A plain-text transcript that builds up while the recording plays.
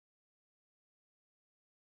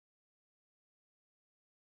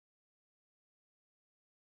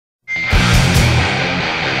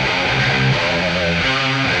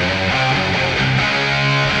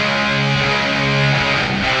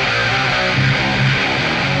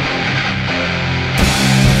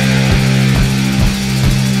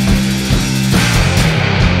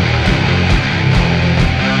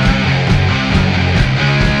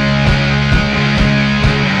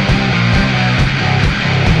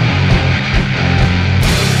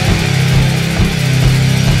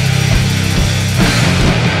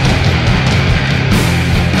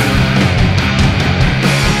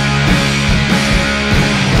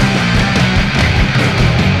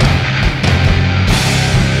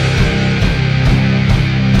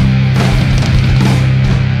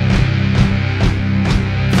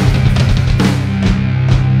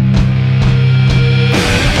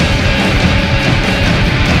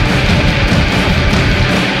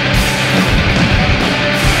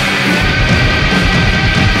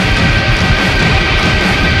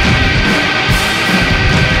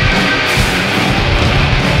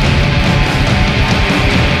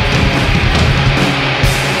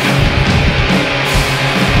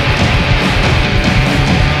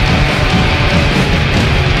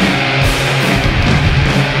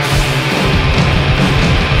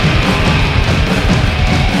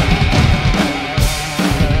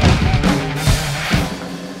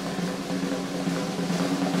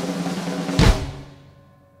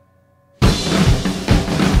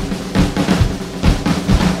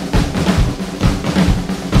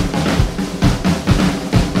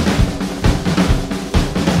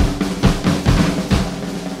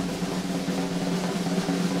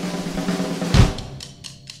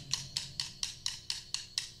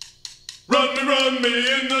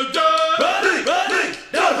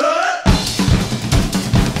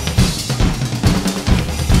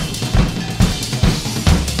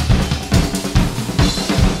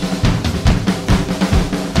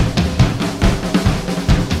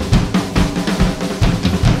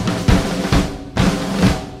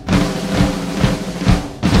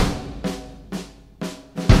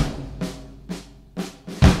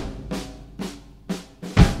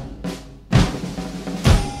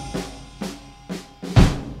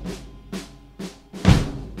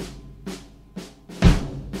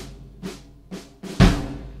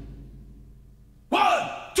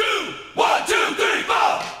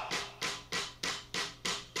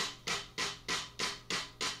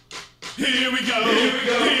Here we go, here we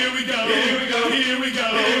go, here we go, here we go, here we go,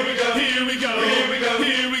 here we go, here we go, here we go,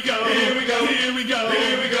 here we go, here we go, here we go,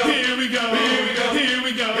 here we go, here we go, here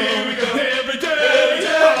we go, here we go, every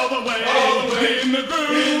day, all the way, in the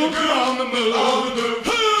groove, on the move.